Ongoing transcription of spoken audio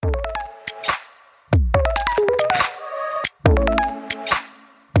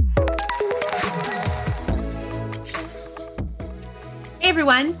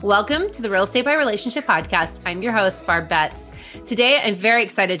everyone. Welcome to the Real Estate by Relationship podcast. I'm your host, Barb Betts. Today, I'm very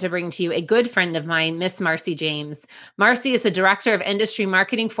excited to bring to you a good friend of mine, Miss Marcy James. Marcy is the Director of Industry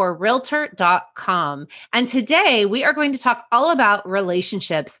Marketing for Realtor.com. And today, we are going to talk all about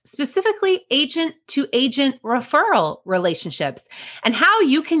relationships, specifically agent-to-agent referral relationships, and how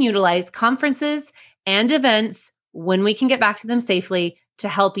you can utilize conferences and events when we can get back to them safely to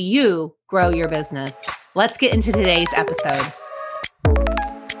help you grow your business. Let's get into today's episode.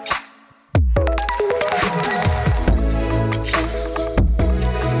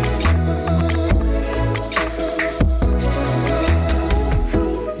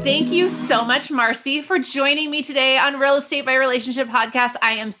 Thank you so much, Marcy, for joining me today on Real Estate by Relationship podcast.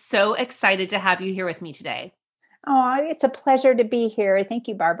 I am so excited to have you here with me today. Oh, it's a pleasure to be here. Thank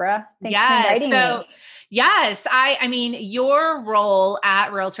you, Barbara. Thanks for inviting me. Yes, I mean, your role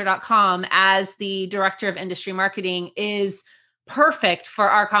at Realtor.com as the Director of Industry Marketing is perfect for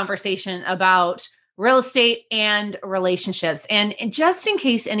our conversation about real estate and relationships. And just in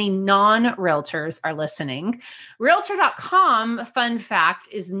case any non-realtors are listening, Realtor.com, fun fact,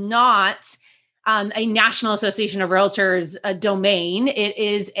 is not a National Association of Realtors domain. It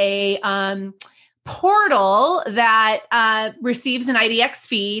is a portal that receives an IDX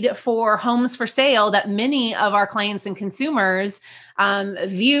feed for homes for sale that many of our clients and consumers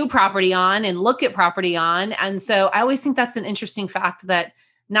view property on and look at property on. And so I always think that's an interesting fact that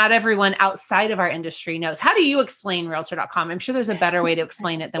not everyone outside of our industry knows. How do you explain Realtor.com? I'm sure there's a better way to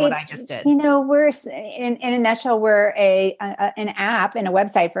explain it than what I just did. You know, we're in a nutshell, we're an app and a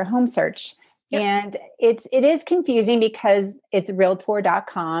website for home search. Yep. And it is confusing because it's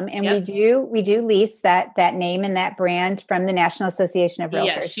Realtor.com, and Yep. we do lease that name and that brand from the National Association of Realtors.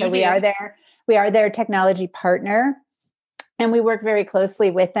 Yes, so we are their technology partner, and we work very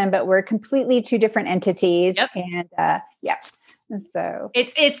closely with them. But we're completely two different entities, Yep. and So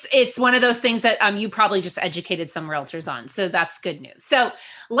it's one of those things that you probably just educated some realtors on. So that's good news. So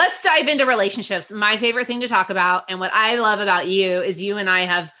let's dive into relationships. My favorite thing to talk about, and what I love about you is you and I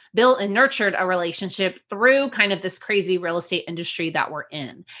have built and nurtured a relationship through kind of this crazy real estate industry that we're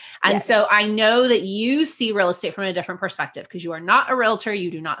in. And Yes. So I know that you see real estate from a different perspective because you are not a realtor,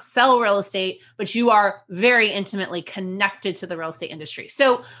 you do not sell real estate, but you are very intimately connected to the real estate industry.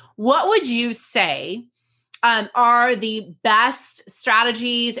 So what would you say are the best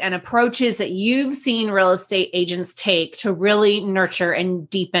strategies and approaches that you've seen real estate agents take to really nurture and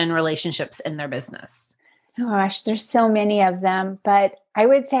deepen relationships in their business? Oh gosh, there's so many of them, but I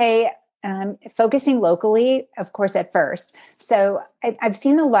would say focusing locally, of course, at first. So I've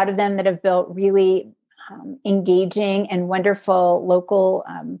seen a lot of them that have built really engaging and wonderful local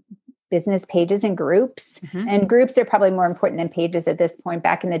business pages and groups. Mm-hmm. And groups are probably more important than pages at this point.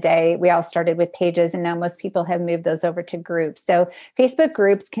 Back in the day, we all started with pages, and now most people have moved those over to groups. So Facebook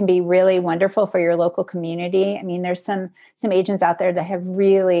groups can be really wonderful for your local community. I mean, there's some agents out there that have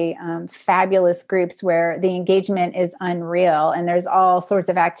really fabulous groups where the engagement is unreal. And there's all sorts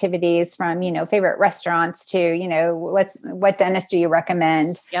of activities from, favorite restaurants to, what dentist do you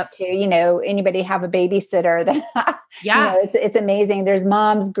recommend? Yep. To, anybody have a babysitter that, Yeah. It's amazing. There's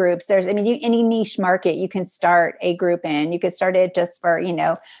moms groups. Any niche market you can start a group in. You could start it just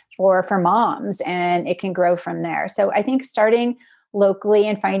for moms, and it can grow from there. So I think starting locally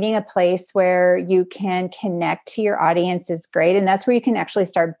and finding a place where you can connect to your audience is great. And that's where you can actually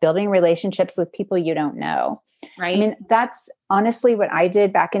start building relationships with people you don't know. Right. I mean, that's honestly what I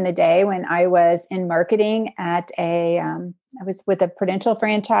did back in the day when I was in marketing at I was with a Prudential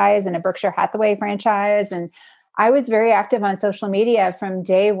franchise and a Berkshire Hathaway franchise, and I was very active on social media from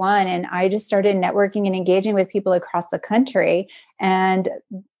day one, and I just started networking and engaging with people across the country. And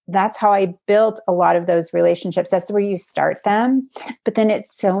that's how I built a lot of those relationships. That's where you start them. But then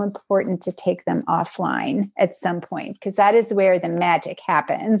it's so important to take them offline at some point, because that is where the magic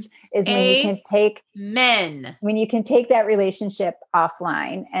happens, is when you can take that relationship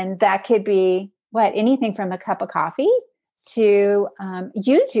offline. And that could be anything from a cup of coffee to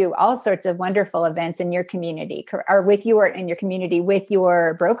you do all sorts of wonderful events in your community or with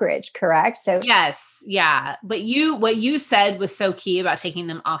your brokerage, correct? So yes. Yeah. But what you said was so key about taking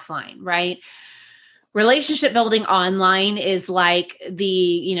them offline, right? Relationship building online is like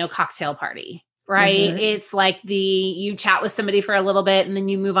the, cocktail party, right? Mm-hmm. It's like you chat with somebody for a little bit and then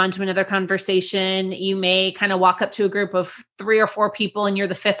you move on to another conversation. You may kind of walk up to a group of 3 or 4 people and you're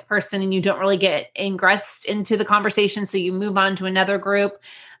the 5th person and you don't really get ingressed into the conversation. So you move on to another group.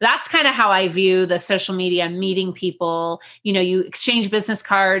 That's kind of how I view the social media, meeting people. You exchange business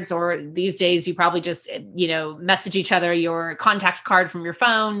cards, or these days you probably just, message each other your contact card from your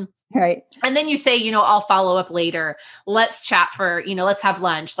phone. Right. And then you say, I'll follow up later. Let's chat for, let's have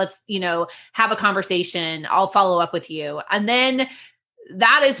lunch. Let's, have a conversation. I'll follow up with you. And then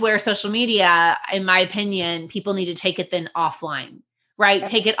that is where social media, in my opinion, people need to take it then offline, right?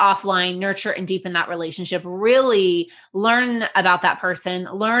 Take it offline, nurture and deepen that relationship, really learn about that person,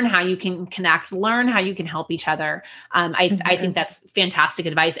 learn how you can connect, learn how you can help each other. I think that's fantastic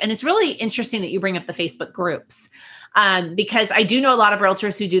advice. And it's really interesting that you bring up the Facebook groups. Because I do know a lot of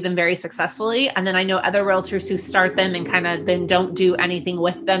realtors who do them very successfully. And then I know other realtors who start them and kind of then don't do anything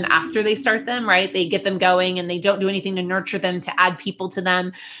with them after they start them, right? They get them going and they don't do anything to nurture them, to add people to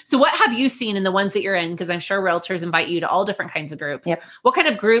them. So what have you seen in the ones that you're in? Because I'm sure realtors invite you to all different kinds of groups. Yep. What kind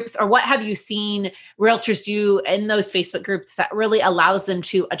of groups, or what have you seen realtors do in those Facebook groups that really allows them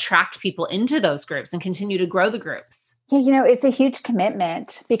to attract people into those groups and continue to grow the groups? Yeah, it's a huge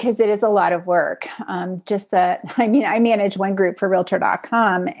commitment because it is a lot of work. I manage one group for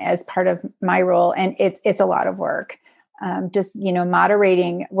Realtor.com as part of my role, and it's a lot of work.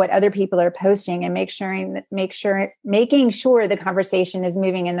 Moderating what other people are posting and making sure the conversation is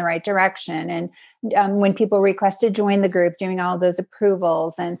moving in the right direction. And when people request to join the group, doing all those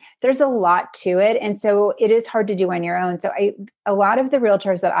approvals, and there's a lot to it. And so it is hard to do on your own. So a lot of the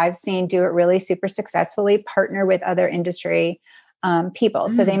realtors that I've seen do it really super successfully, partner with other industry people.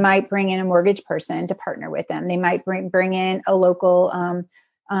 So they might bring in a mortgage person to partner with them. They might bring in a local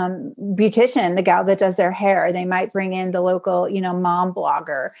beautician, the gal that does their hair. They might bring in the local, mom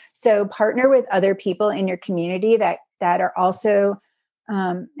blogger. So partner with other people in your community that are also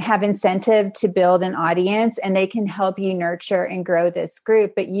have incentive to build an audience, and they can help you nurture and grow this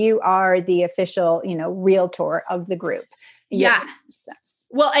group. But you are the official, realtor of the group. Yeah.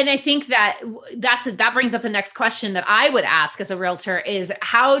 Well, and I think that brings up the next question that I would ask as a realtor is,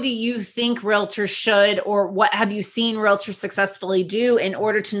 how do you think realtors should, or what have you seen realtors successfully do in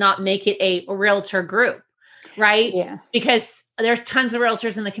order to not make it a realtor group? Right? Yeah. Because there's tons of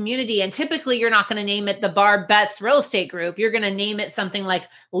realtors in the community, and typically you're not going to name it the Barb Betts Real Estate Group. You're going to name it something like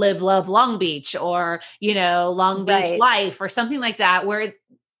Live Love Long Beach, or, Long Beach Life, or something like that, where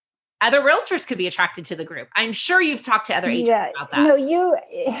other realtors could be attracted to the group. I'm sure you've talked to other agents about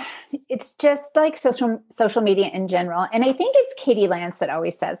that. It's just like social media in general. And I think it's Katie Lance that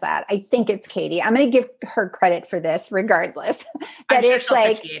always says that. I think it's Katie. I'm going to give her credit for this regardless. That it's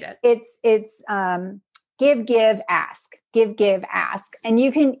like, it's give, ask, give, ask. And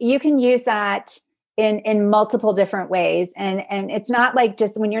you can use that in multiple different ways. And it's not like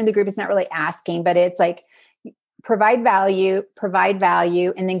just when you're in the group, it's not really asking, but it's like, provide value,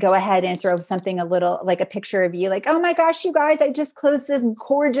 and then go ahead and throw something a little, like a picture of you, like, oh my gosh, you guys, I just closed this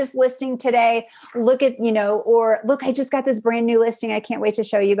gorgeous listing today. Look at, or look, I just got this brand new listing. I can't wait to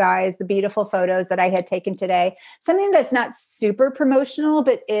show you guys the beautiful photos that I had taken today. Something that's not super promotional,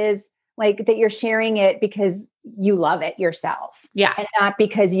 but is like that you're sharing it because you love it yourself. Yeah. And not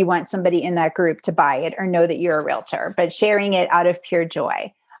because you want somebody in that group to buy it or know that you're a realtor, but sharing it out of pure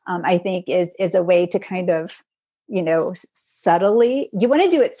joy. I think is a way to kind of, subtly, you want to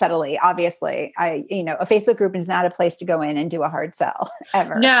do it subtly. Obviously, a Facebook group is not a place to go in and do a hard sell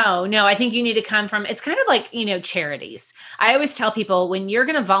ever. No, I think you need to come from, it's kind of like, charities. I always tell people, when you're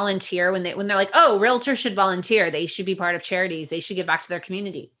going to volunteer, when they're like, oh, realtors should volunteer, they should be part of charities, they should give back to their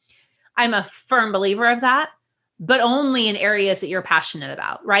community. I'm a firm believer of that, but only in areas that you're passionate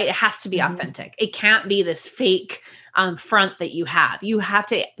about, right? It has to be authentic. It can't be this fake front that you have. You have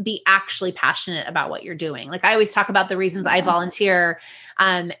to be actually passionate about what you're doing. Like I always talk about the reasons I volunteer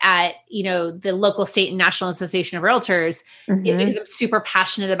at, the local, state, and national association of realtors is because I'm super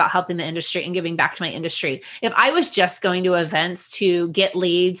passionate about helping the industry and giving back to my industry. If I was just going to events to get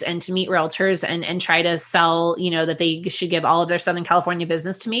leads and to meet realtors and try to sell, that they should give all of their Southern California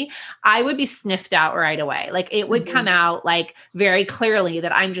business to me, I would be sniffed out right away. Like it would come out like very clearly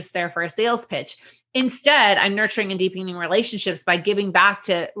that I'm just there for a sales pitch. Instead, I'm nurturing and deepening relationships by giving back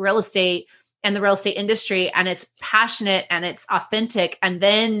to real estate and the real estate industry. And it's passionate and it's authentic. And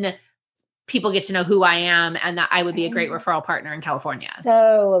then people get to know who I am and that I would be a great referral partner in California.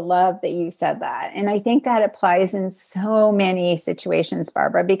 So love that you said that. And I think that applies in so many situations,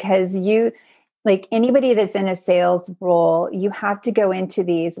 Barbara, because like anybody that's in a sales role, you have to go into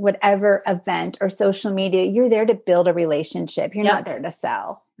these, whatever event or social media, you're there to build a relationship. You're not there to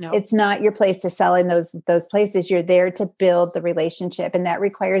sell. No. It's not your place to sell in those places. You're there to build the relationship, and that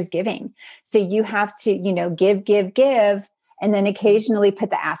requires giving. So you have to, give, and then occasionally put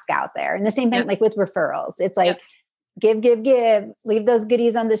the ask out there. And the same thing, like with referrals, it's like, give, leave those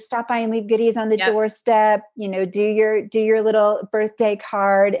goodies on the stop by and leave goodies on the doorstep, do your little birthday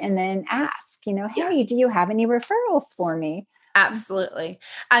card and then ask, hey, do you have any referrals for me? Absolutely.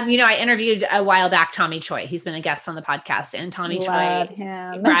 I interviewed a while back, Tommy Choi. He's been a guest on the podcast, and Tommy Love Choi,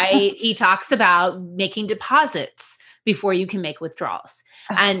 him. right? He talks about making deposits before you can make withdrawals.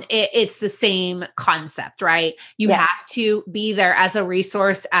 And it's the same concept, right? You have to be there as a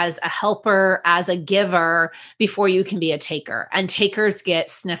resource, as a helper, as a giver before you can be a taker. And takers get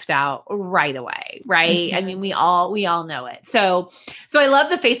sniffed out right away, right? I mean, we all know it. So I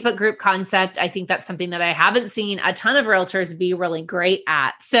love the Facebook group concept. I think that's something that I haven't seen a ton of realtors be really great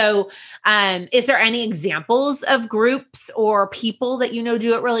at. So is there any examples of groups or people that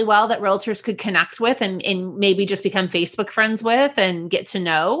do it really well that realtors could connect with and maybe just become Facebook friends with and get to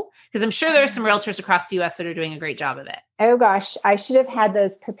know? Because I'm sure there's some realtors across the US that are doing a great job of it. Oh gosh, I should have had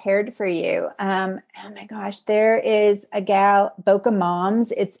those prepared for you. Oh my gosh, there is a gal, Boca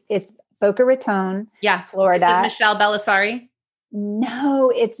Moms. It's Boca Raton, Florida. Is it Michelle Belisari?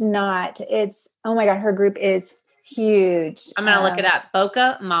 No, it's not. It's, oh my God, her group is huge. I'm going to look it up.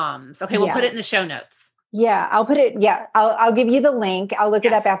 Boca Moms. Okay, we'll put it in the show notes. Yeah, I'll put it. Yeah, I'll give you the link. I'll look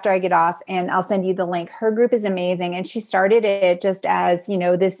it up after I get off and I'll send you the link. Her group is amazing. And she started it just as,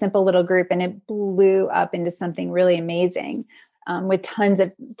 this simple little group, and it blew up into something really amazing with tons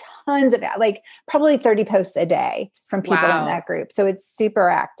of like probably 30 posts a day from people in that group. So it's super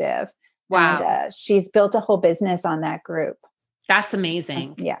active. Wow. And she's built a whole business on that group. That's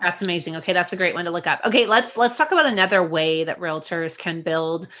amazing. Yeah. That's amazing. Okay. That's a great one to look up. Okay. Let's talk about another way that realtors can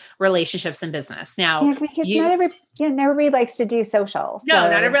build relationships in business. Now, because not everybody likes to do social. No,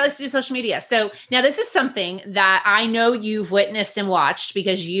 not everybody likes to do social media. So now this is something that I know you've witnessed and watched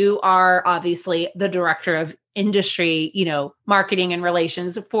because you are obviously the director of industry, marketing and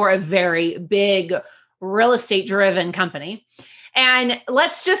relations for a very big real estate driven company. And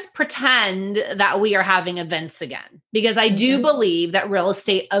let's just pretend that we are having events again, because I do believe that real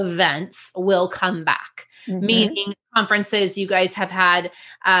estate events will come back, meaning conferences. You guys have had,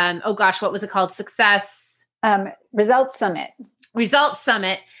 what was it called? Results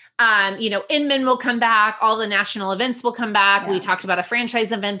Summit. Inman will come back. All the national events will come back. Yeah. We talked about a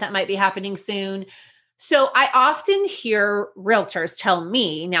franchise event that might be happening soon. So I often hear realtors tell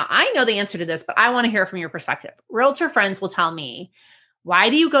me, now I know the answer to this, but I want to hear from your perspective. Realtor friends will tell me,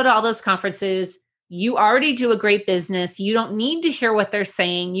 why do you go to all those conferences? You already do a great business. You don't need to hear what they're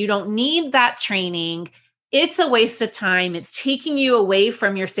saying. You don't need that training. It's a waste of time. It's taking you away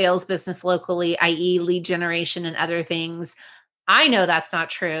from your sales business locally, i.e. lead generation and other things. I know that's not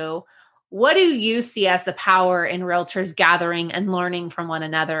true. What do you see as the power in realtors gathering and learning from one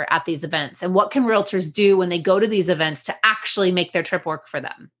another at these events? And what can realtors do when they go to these events to actually make their trip work for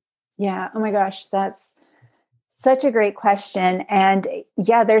them? Yeah. Oh my gosh, that's such a great question. And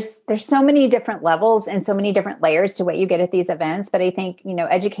yeah, there's so many different levels and so many different layers to what you get at these events. But I think,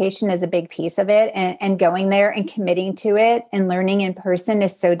 education is a big piece of it, and going there and committing to it and learning in person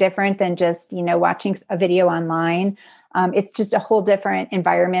is so different than just, watching a video online. It's just a whole different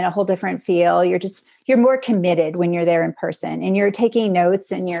environment, a whole different feel. You're more committed when you're there in person, and you're taking notes,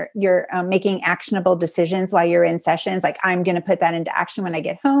 and you're making actionable decisions while you're in sessions. Like, I'm going to put that into action when I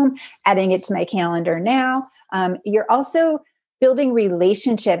get home, adding it to my calendar now. You're also building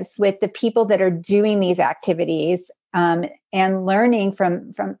relationships with the people that are doing these activities, and learning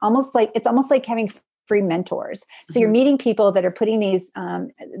from almost like having free mentors. So you're meeting people that are putting these,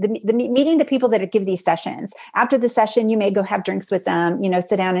 meeting the people that give these sessions. After the session, you may go have drinks with them,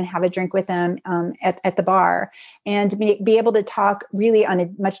 sit down and have a drink with them at the bar, and be able to talk really on a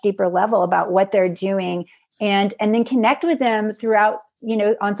much deeper level about what they're doing, and then connect with them throughout,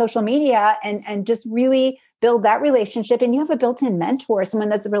 on social media, and just really build that relationship. And you have a built-in mentor, someone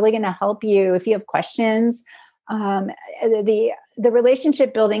that's really going to help you if you have questions. The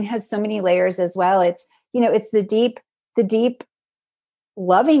relationship building has so many layers as well. It's, it's the deep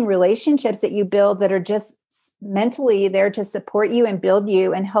loving relationships that you build that are just mentally there to support you and build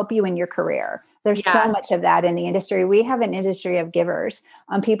you and help you in your career. There's so much of that in the industry. We have an industry of givers,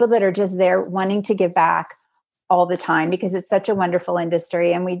 people that are just there wanting to give back all the time, because it's such a wonderful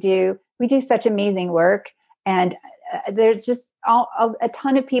industry, and we do such amazing work. And there's just a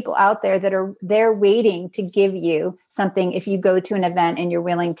ton of people out there that are there waiting to give you something if you go to an event and you're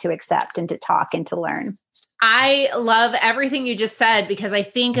willing to accept and to talk and to learn. I love everything you just said, because I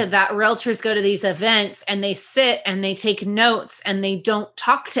think that realtors go to these events and they sit and they take notes and they don't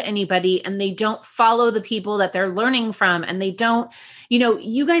talk to anybody and they don't follow the people that they're learning from. And they don't,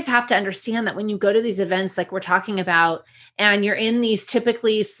 you guys have to understand that when you go to these events, like we're talking about, and you're in these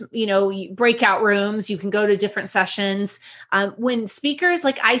typically, breakout rooms, you can go to different sessions. When speakers,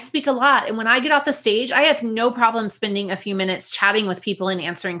 like I speak a lot, and when I get off the stage, I have no problem spending a few minutes chatting with people and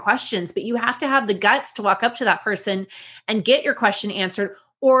answering questions, but you have to have the guts to walk up to that person and get your question answered,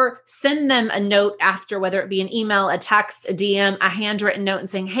 or send them a note after, whether it be an email, a text, a DM, a handwritten note, and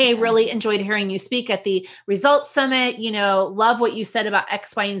saying, hey, really enjoyed hearing you speak at the Results Summit. Love what you said about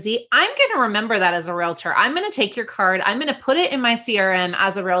X, Y, and Z. I'm going to remember that as a realtor. I'm going to take your card. I'm going to put it in my CRM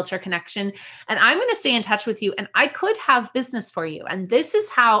as a realtor connection, and I'm going to stay in touch with you. And I could have business for you. And this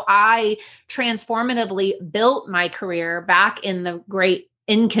is how I transformatively built my career back in the great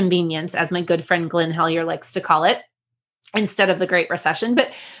inconvenience, as my good friend Glenn Hellier likes to call it, instead of the Great Recession.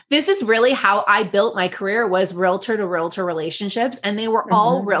 But this is really how I built my career, was realtor to realtor relationships. And they were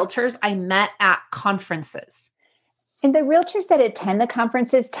all realtors I met at conferences. And the realtors that attend the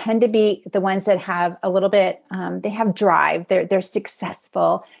conferences tend to be the ones that have a little bit, they have drive, they're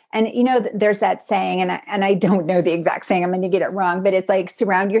successful. And, there's that saying, and I don't know the exact saying, I'm going to get it wrong, but it's like,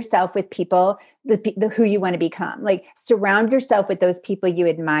 surround yourself with people, the who you want to become. Like, surround yourself with those people you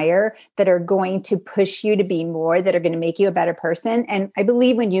admire that are going to push you to be more, that are going to make you a better person. And I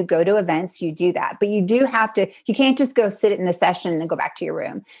believe when you go to events, you do that, but you can't just go sit in the session and go back to your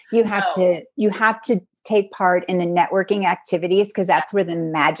room. You have to take part in the networking activities, because that's where the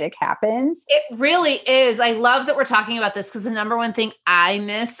magic happens. It really is. I love that we're talking about this, because the number one thing I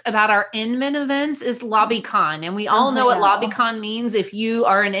miss about our Inman events is LobbyCon. And we all know what LobbyCon means. If you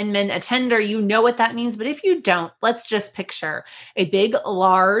are an Inman attender, you know what that means. But if you don't, let's just picture a big,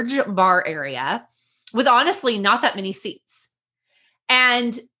 large bar area with honestly not that many seats.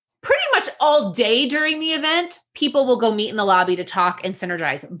 And pretty much all day during the event, people will go meet in the lobby to talk and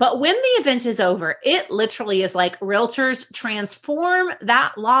synergize. But when the event is over, it literally is like realtors transform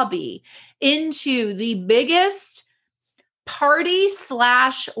that lobby into the biggest party /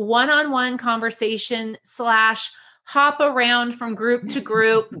 one-on-one conversation / hop around from group to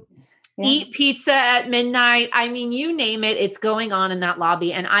group, eat pizza at midnight. I mean, you name it, it's going on in that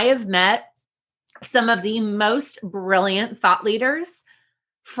lobby. And I have met some of the most brilliant thought leaders,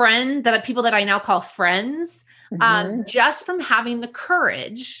 people that I now call friends, just from having the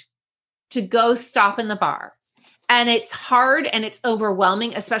courage to go stop in the bar. And it's hard and it's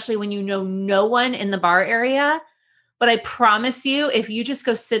overwhelming, especially when you know no one in the bar area. But I promise you, if you just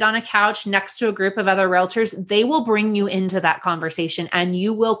go sit on a couch next to a group of other realtors, they will bring you into that conversation and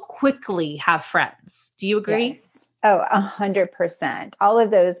you will quickly have friends. Do you agree? Yes. Oh, 100%. All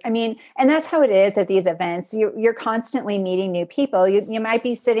of those. I mean, and that's how it is at these events. You're constantly meeting new people. You might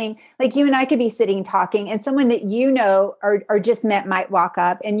be sitting, like you and I could be sitting talking, and someone that or just met might walk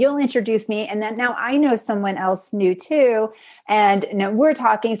up, and you'll introduce me. And then now I know someone else new too. And we're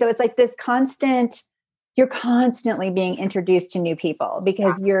talking. So it's like this you're constantly being introduced to new people,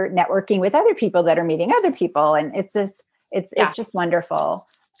 because you're networking with other people that are meeting other people. And it's just wonderful.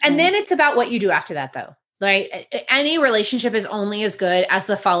 And then it's about what you do after that, though. Right? Any relationship is only as good as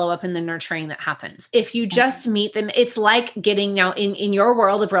the follow-up and the nurturing that happens. If you just meet them, it's like getting now in your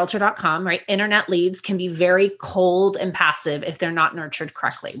world of realtor.com, right? Internet leads can be very cold and passive if they're not nurtured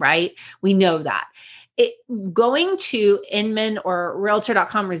correctly, right? We know that. Going to Inman or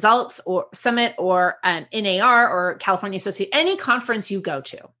realtor.com Results or Summit or NAR or California Associate, any conference you go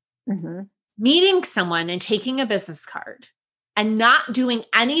to, meeting someone and taking a business card and not doing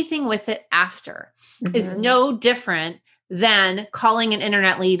anything with it after is no different than calling an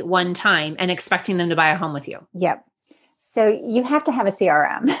internet lead one time and expecting them to buy a home with you. Yep. So you have to have a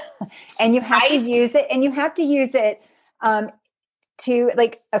CRM and you have to use it, and you have to use it to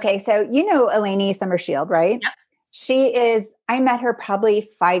so Eleni Summershield, right? Yep. I met her probably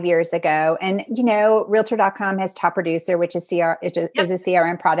 5 years ago, and realtor.com has Top Producer, which is is a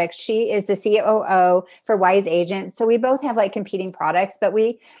CRM product. She is the COO for Wise Agent. So we both have like competing products, but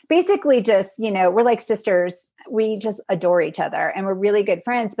we basically just, we're like sisters. We just adore each other and we're really good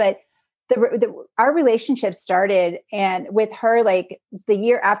friends. But our relationship started, and with her, like the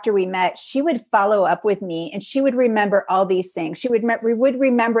year after we met, she would follow up with me and she would remember all these things. She would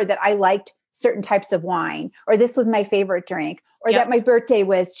remember that I liked certain types of wine, or this was my favorite drink, or that my birthday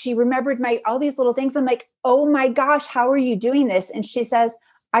was, she remembered all these little things. I'm like, oh my gosh, how are you doing this? And she says,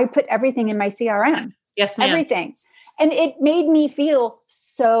 I put everything in my CRM. Yes, ma'am. Everything. And it made me feel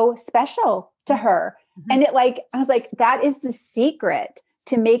so special to her. And I was like, that is the secret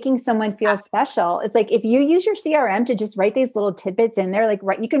to making someone feel special. It's like, if you use your CRM to just write these little tidbits in there, like,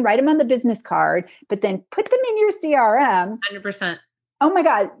 you can write them on the business card, but then put them in your CRM. 100%. Oh my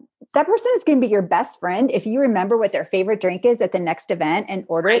God, that person is going to be your best friend if you remember what their favorite drink is at the next event and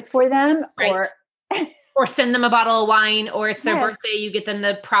order it for them. Right. Or send them a bottle of wine, or it's their birthday, you get them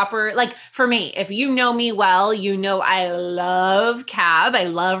the proper, like for me, if you know me well, you know I love Cab. I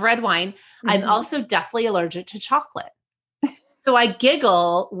love red wine. I'm also deathly allergic to chocolate. So I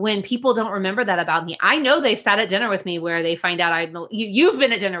giggle when people don't remember that about me. I know they've sat at dinner with me where they find out you've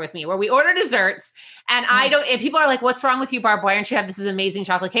been at dinner with me where we order desserts and and people are like, what's wrong with you, Barb? Why aren't you have this amazing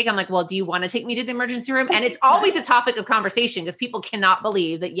chocolate cake? I'm like, well, do you want to take me to the emergency room? And it's always a topic of conversation because people cannot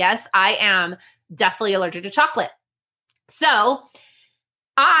believe that, yes, I am deathly allergic to chocolate. So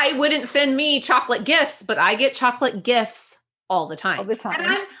I wouldn't send me chocolate gifts, but I get chocolate gifts all the time. And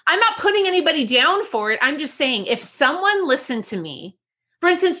I'm not putting anybody down for it. I'm just saying, if someone listened to me, for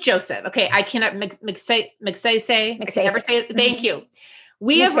instance, Joseph, okay, I cannot never say it. Thank you.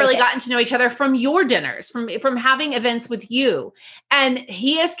 We have really gotten to know each other from your dinners, from having events with you. And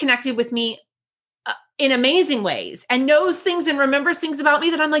he has connected with me in amazing ways and knows things and remembers things about me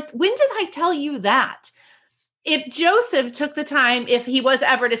that I'm like, when did I tell you that? If Joseph took the time, if he was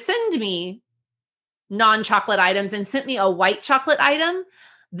ever to send me non-chocolate items and sent me a white chocolate item,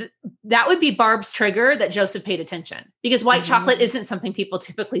 that would be Barb's trigger that Joseph paid attention, because white chocolate isn't something people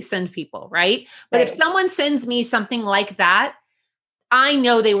typically send people, right? But if someone sends me something like that, I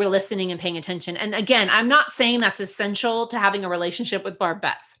know they were listening and paying attention. And again, I'm not saying that's essential to having a relationship with Barb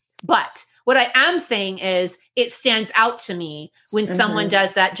Betts, but what I am saying is it stands out to me when someone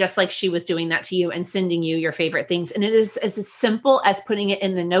does that, just like she was doing that to you and sending you your favorite things. And it is as simple as putting it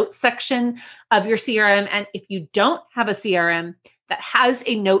in the notes section of your CRM. And if you don't have a CRM that has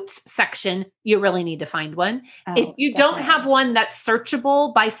a notes section, you really need to find one. If you don't have one that's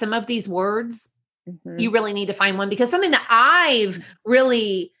searchable by some of these words, you really need to find one, because something that I've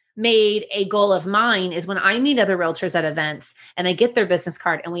really made a goal of mine is when I meet other realtors at events and I get their business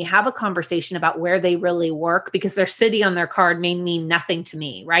card and we have a conversation about where they really work, because their city on their card may mean nothing to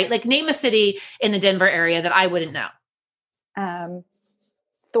me, right? Like, name a city in the Denver area that I wouldn't know.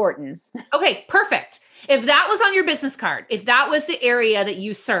 Thornton. Okay, perfect. If that was on your business card, if that was the area that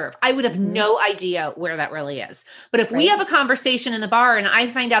you serve, I would have no idea where that really is. But if we have a conversation in the bar and I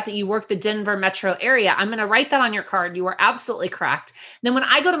find out that you work the Denver metro area, I'm going to write that on your card. You are absolutely correct. Then when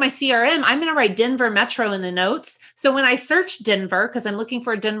I go to my CRM, I'm going to write Denver metro in the notes. So when I search Denver, because I'm looking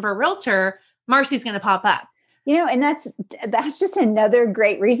for a Denver realtor, Marcy's going to pop up. And that's just another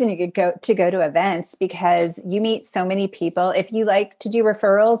great reason you could go to events, because you meet so many people. If you like to do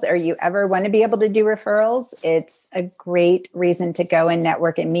referrals, or you ever want to be able to do referrals, it's a great reason to go and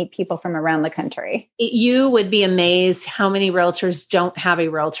network and meet people from around the country. You would be amazed how many realtors don't have a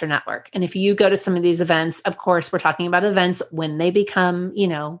realtor network. And if you go to some of these events, of course, we're talking about events when they become,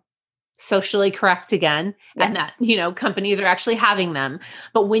 socially correct again, and that, companies are actually having them.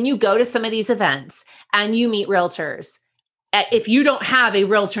 But when you go to some of these events and you meet realtors, if you don't have a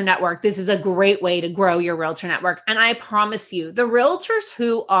realtor network, this is a great way to grow your realtor network. And I promise you, the realtors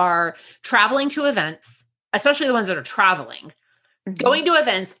who are traveling to events, especially the ones that are traveling, going to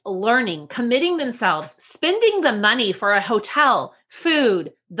events, learning, committing themselves, spending the money for a hotel,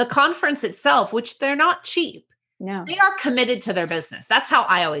 food, the conference itself, which they're not cheap. No, they are committed to their business. That's how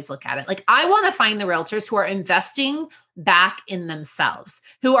I always look at it. Like, I want to find the realtors who are investing back in themselves,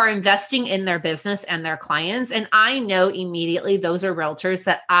 who are investing in their business and their clients. And I know immediately those are realtors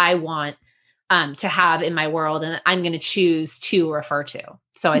that I want to have in my world, and I'm going to choose to refer to.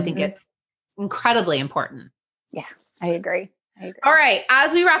 So I think it's incredibly important. Yeah, I agree. All right.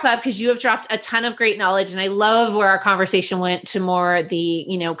 As we wrap up, because you have dropped a ton of great knowledge, and I love where our conversation went to more the,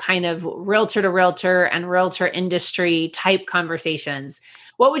 kind of realtor to realtor and realtor industry type conversations.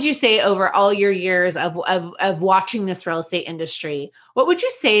 What would you say over all your years of watching this real estate industry? What would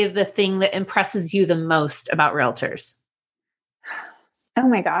you say the thing that impresses you the most about realtors? Oh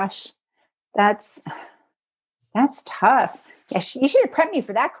my gosh, that's tough. Yeah, you should have prepped me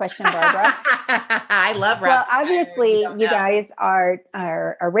for that question, Barbara. I love that. Well, obviously, you guys are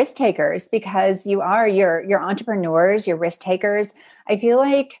risk takers, because you're entrepreneurs, you're risk takers. I feel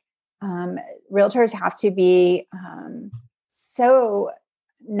like realtors have to be so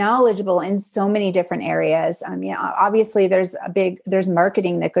knowledgeable in so many different areas. I mean, obviously there's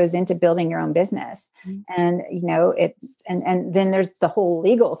marketing that goes into building your own business, and and then there's the whole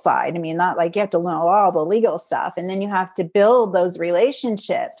legal side. I mean, not like you have to know all the legal stuff, and then you have to build those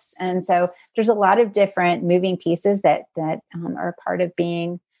relationships. And so there's a lot of different moving pieces that are part of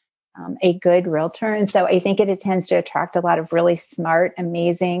being a good realtor. And so I think it tends to attract a lot of really smart,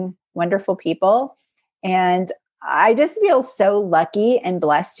 amazing, wonderful people. And I just feel so lucky and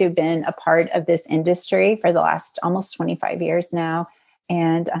blessed to have been a part of this industry for the last almost 25 years now.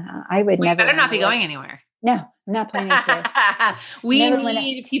 And I would never. You better not be going anywhere. No, I'm not planning to. We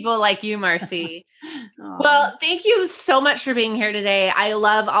need people like you, Marcy. Well, thank you so much for being here today. I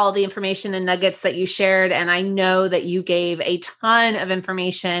love all the information and nuggets that you shared. And I know that you gave a ton of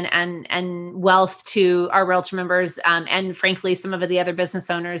information and wealth to our realtor members. And frankly, some of the other business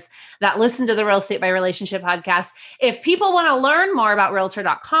owners that listen to the Real Estate by Relationship podcast. If people want to learn more about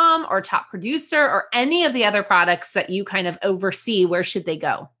Realtor.com or Top Producer or any of the other products that you kind of oversee, where should they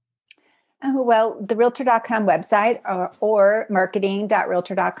go? Oh, well, the Realtor.com website or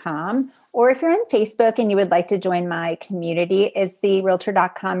marketing.realtor.com. Or if you're on Facebook and you would like to join my community, is the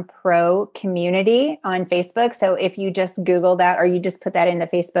Realtor.com Pro community on Facebook. So if you just Google that or you just put that in the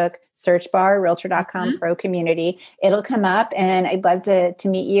Facebook search bar, Realtor.com Pro community, it'll come up. And I'd love to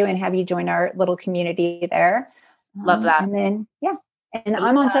meet you and have you join our little community there. Love that. And then, yeah. And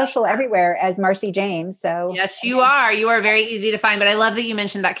I'm on social everywhere as Marcy James. So yes, you are. You are very easy to find. But I love that you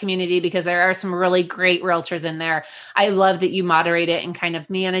mentioned that community because there are some really great realtors in there. I love that you moderate it and kind of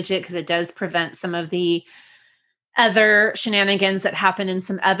manage it because it does prevent some of the other shenanigans that happen in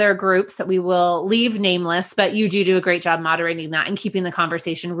some other groups that we will leave nameless, but you do a great job moderating that and keeping the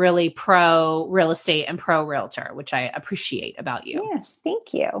conversation really pro real estate and pro realtor, which I appreciate about you. Yes,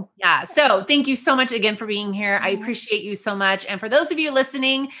 thank you. Yeah. So thank you so much again for being here. I appreciate you so much. And for those of you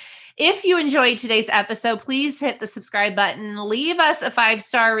listening, if you enjoyed today's episode, please hit the subscribe button, leave us a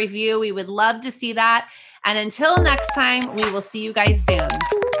 5-star review. We would love to see that. And until next time, we will see you guys soon.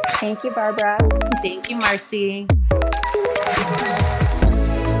 Thank you, Barbara. Thank you, Marcy.